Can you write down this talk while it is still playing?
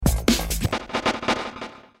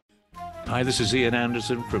Hi, this is Ian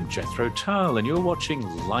Anderson from Jethro, Tull, and you're watching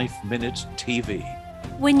Life Minute TV.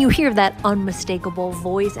 When you hear that unmistakable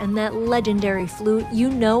voice and that legendary flute, you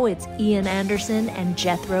know it's Ian Anderson and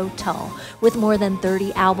Jethro Tull. With more than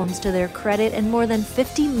 30 albums to their credit and more than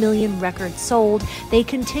 50 million records sold, they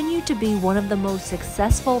continue to be one of the most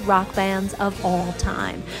successful rock bands of all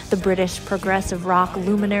time. The British progressive rock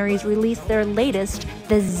luminaries released their latest,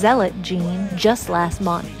 the Zealot Gene, just last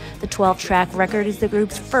month. The 12-track record is the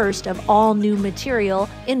group's first of all new material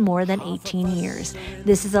in more than 18 years.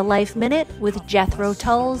 This is a Life Minute with Jethro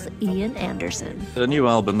Tull's Ian Anderson. A new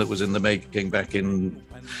album that was in the making back in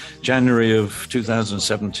January of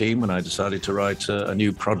 2017 when I decided to write a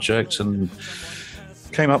new project and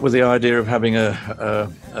came up with the idea of having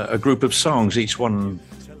a group of songs, each one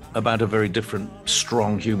about a very different,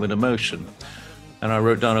 strong human emotion. And I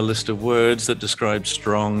wrote down a list of words that described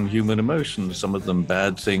strong human emotions, some of them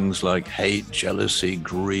bad things like hate, jealousy,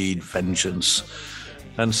 greed, vengeance,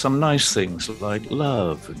 and some nice things like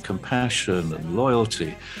love and compassion and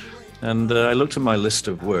loyalty. And I looked at my list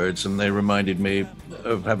of words and they reminded me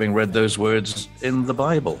of having read those words in the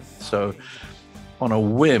Bible. So on a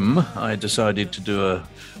whim, I decided to do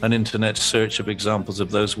an internet search of examples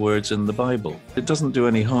of those words in the Bible. It doesn't do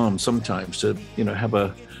any harm sometimes to,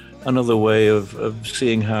 have another way of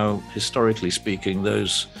seeing how, historically speaking,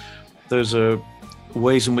 those are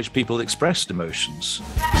ways in which people expressed emotions.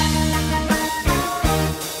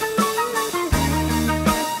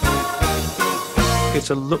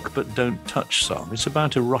 It's a look but don't touch song. It's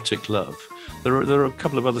about erotic love. There are a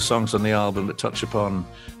couple of other songs on the album that touch upon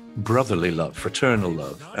brotherly love, fraternal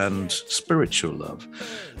love, and spiritual love.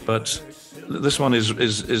 But this one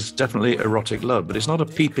is definitely erotic love, but it's not a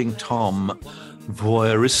peeping Tom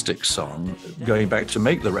voyeuristic song going back to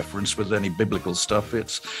make the reference with any biblical stuff.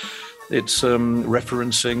 It's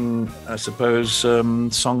referencing, I suppose,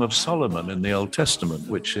 Song of Solomon in the Old Testament,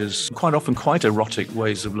 which is quite often quite erotic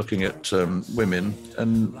ways of looking at women,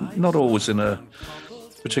 and not always in a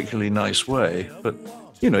particularly nice way. But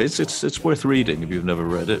it's worth reading if you've never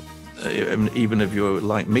read it. Even if you're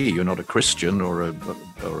like me, you're not a Christian or a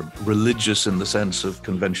religious in the sense of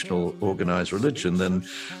conventional organized religion, then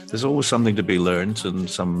there's always something to be learned and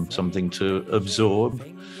something to absorb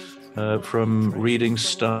from reading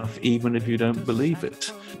stuff, even if you don't believe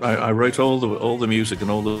it. I wrote all the music and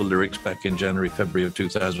all the lyrics back in January, February of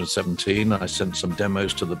 2017. I sent some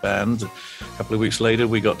demos to the band. A couple of weeks later,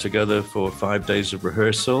 we got together for 5 days of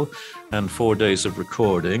rehearsal and 4 days of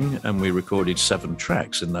recording, and we recorded 7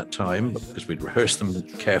 tracks in that time because we'd rehearsed them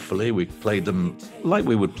carefully. We played them like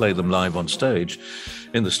we would play them live on stage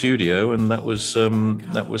in the studio, and that was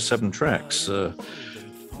 7 tracks.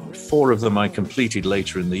 4 of them I completed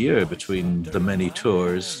later in the year between the many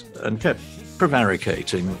tours and kept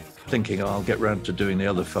prevaricating, thinking I'll get round to doing the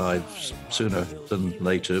other 5 sooner than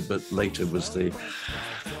later, but later was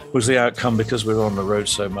the outcome because we were on the road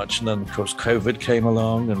so much. And then, of course, COVID came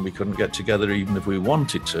along and we couldn't get together even if we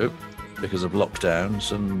wanted to because of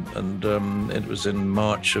lockdowns. And it was in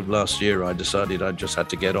March of last year I decided I just had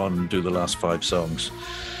to get on and do the last 5 songs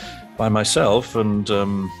by myself, and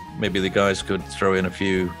maybe the guys could throw in a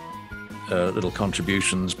few little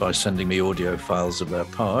contributions by sending me audio files of their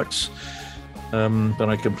parts. But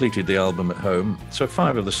I completed the album at home. So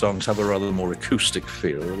 5 of the songs have a rather more acoustic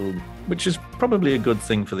feel, which is probably a good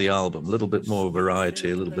thing for the album. A little bit more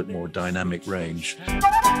variety, a little bit more dynamic range.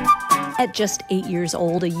 At just 8 years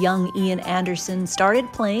old, a young Ian Anderson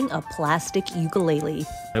started playing a plastic ukulele.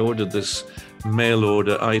 I ordered this mail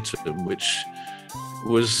order item, which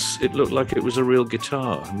it looked like it was a real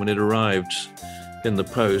guitar. And when it arrived in the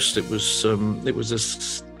post, it was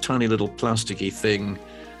this tiny little plasticky thing.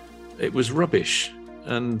 It was rubbish,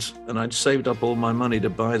 and I'd saved up all my money to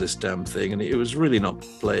buy this damn thing, and it was really not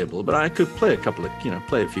playable. But I could play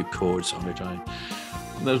play a few chords on it.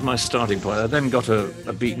 That was my starting point. I then got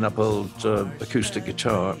a beaten up old acoustic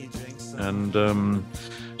guitar, and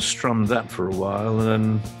strummed that for a while, and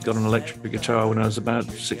then got an electric guitar when I was about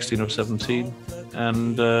 16 or 17,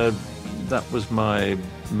 and that was my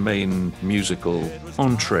main musical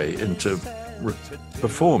entree into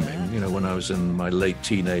performing, when I was in my late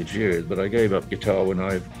teenage years. But I gave up guitar when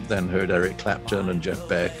I then heard Eric Clapton and Jeff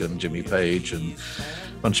Beck and Jimmy Page and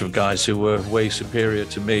a bunch of guys who were way superior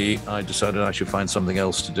to me. I decided I should find something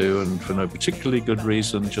else to do, and for no particularly good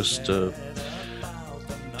reason, just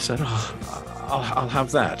said, I'll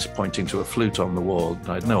have that, pointing to a flute on the wall.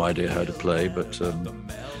 I had no idea how to play, but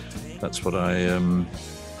that's what I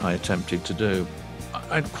attempted to do.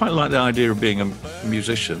 I quite like the idea of being a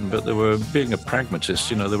musician, but being a pragmatist,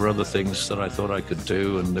 there were other things that I thought I could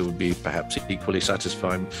do, and they would be perhaps equally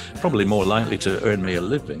satisfying, probably more likely to earn me a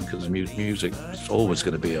living, because music is always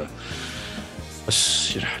going to be a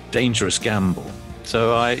dangerous gamble.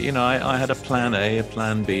 So I had a plan A, a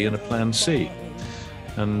plan B, and a plan C,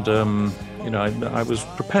 and I was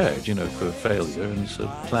prepared, for failure. And so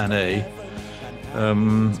plan A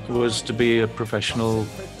was to be a professional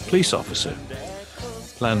police officer.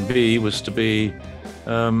 Plan B was to be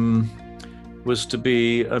a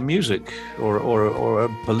music or a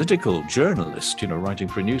political journalist, writing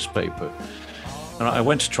for a newspaper. And I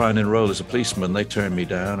went to try and enroll as a policeman. They turned me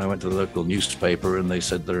down. I went to the local newspaper and they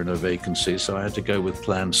said there are no vacancies. So I had to go with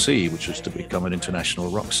Plan C, which was to become an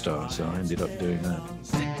international rock star. So I ended up doing that.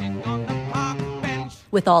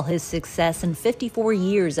 With all his success and 54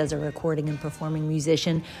 years as a recording and performing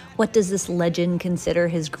musician, what does this legend consider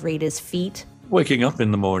his greatest feat? Waking up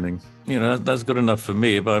in the morning. That's good enough for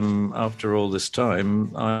me. If after all this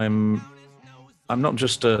time, I'm not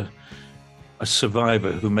just a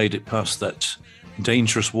survivor who made it past that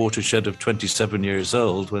dangerous watershed of 27 years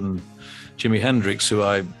old when Jimi Hendrix, who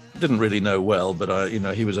I didn't really know well, but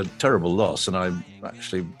he was a terrible loss. And I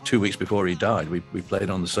actually, 2 weeks before he died, we played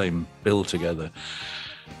on the same bill together.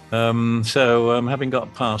 So having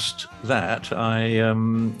got past that,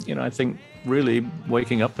 I think really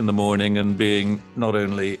waking up in the morning and being not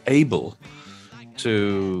only able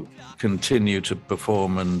to continue to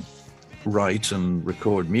perform and write and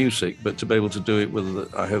record music, but to be able to do it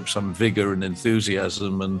with, I hope, some vigor and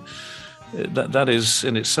enthusiasm, and that is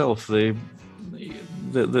in itself the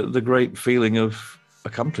great feeling of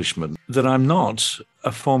accomplishment. That I'm not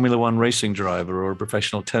a Formula One racing driver or a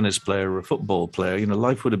professional tennis player or a football player.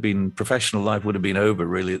 Professional life would have been over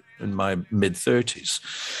really in my mid-30s.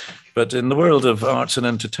 But in the world of arts and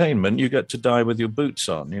entertainment, you get to die with your boots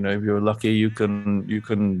on. If you're lucky, you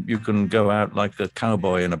can go out like a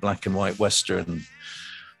cowboy in a black and white Western,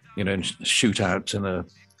 and shoot out in a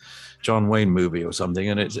John Wayne movie or something.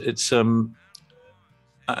 And it's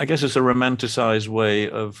I guess it's a romanticized way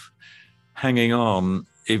of hanging on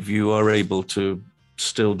if you are able to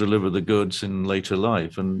still deliver the goods in later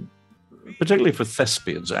life. And particularly for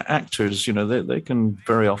thespians, actors, they can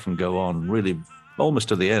very often go on really almost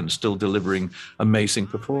to the end, still delivering amazing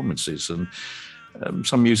performances. And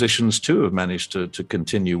some musicians too have managed to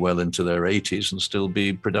continue well into their 80s and still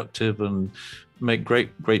be productive and make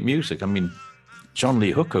great music. I mean, John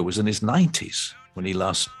Lee Hooker was in his 90s when he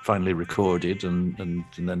last finally recorded and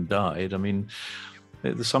then died. I mean,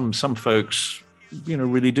 some folks,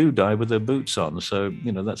 really do die with their boots on. So,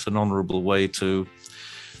 that's an honorable way to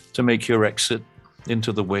make your exit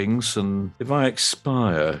into the wings. And if I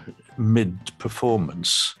expire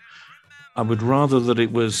mid-performance, I would rather that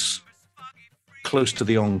it was close to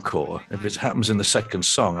the encore. If it happens in the second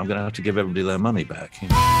song, I'm going to have to give everybody their money back.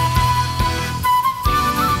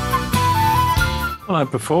 Well, I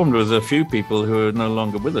performed with a few people who are no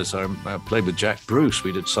longer with us. I played with Jack Bruce.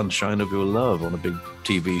 We did Sunshine of Your Love on a big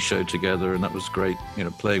TV show together, and that was great,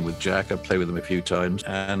 playing with Jack. I played with him a few times.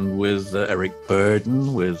 And with Eric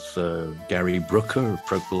Burdon, with Gary Brooker of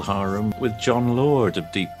Procol Harum, with John Lord of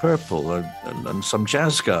Deep Purple, and some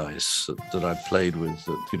jazz guys that I played with,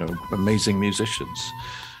 amazing musicians.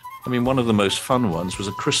 I mean, one of the most fun ones was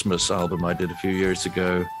a Christmas album I did a few years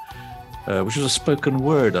ago, which was a spoken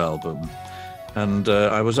word album. And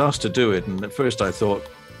I was asked to do it, and at first I thought,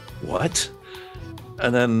 what?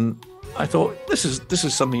 And then I thought, this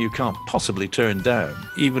is something you can't possibly turn down,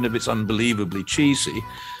 even if it's unbelievably cheesy,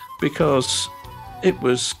 because it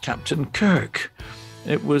was Captain Kirk.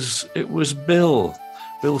 It was William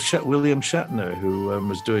Shatner, who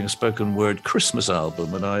was doing a spoken word Christmas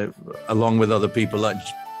album, and I, along with other people like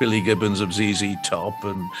Billy Gibbons of ZZ Top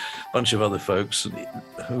and a bunch of other folks.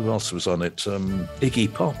 Who else was on it?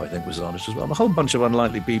 Iggy Pop, I think, was on it as well. A whole bunch of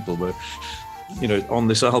unlikely people were, on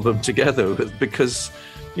this album together, because,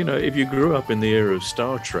 if you grew up in the era of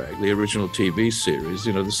Star Trek, the original TV series,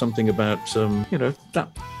 there's something about, that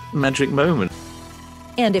magic moment.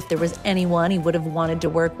 And if there was anyone he would have wanted to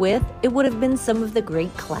work with, it would have been some of the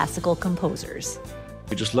great classical composers.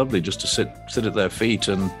 It's just lovely just to sit at their feet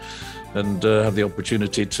and have the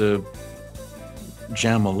opportunity to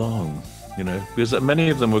jam along, because many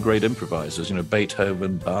of them were great improvisers,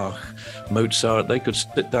 Beethoven, Bach, Mozart. They could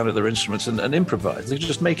sit down at their instruments and improvise. They could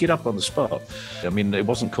just make it up on the spot. I mean, it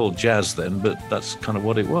wasn't called jazz then, but that's kind of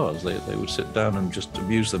what it was. They would sit down and just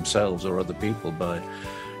amuse themselves or other people by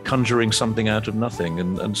conjuring something out of nothing.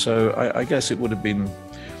 And so I guess it would have been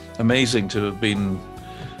amazing to have been,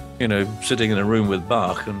 sitting in a room with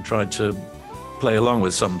Bach and tried to play along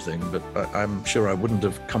with something, but I'm sure I wouldn't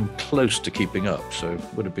have come close to keeping up, so it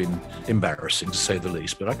would have been embarrassing to say the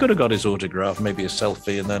least. But I could have got his autograph, maybe a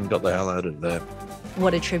selfie, and then got the hell out of there.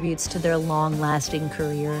 What attributes to their long-lasting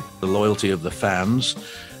career? The loyalty of the fans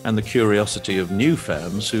and the curiosity of new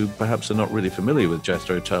fans who perhaps are not really familiar with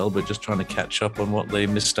Jethro Tull, but just trying to catch up on what they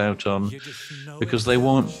missed out on because they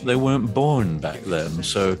weren't born back then.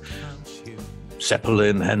 So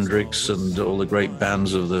Zeppelin, Hendrix, and all the great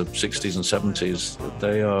bands of the 60s and 70s,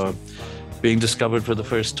 they are being discovered for the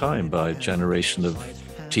first time by a generation of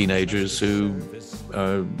teenagers who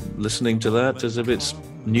are listening to that as if it's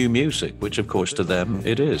new music, which of course to them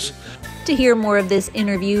it is. To hear more of this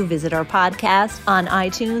interview, visit our podcast on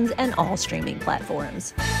iTunes and all streaming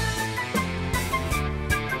platforms.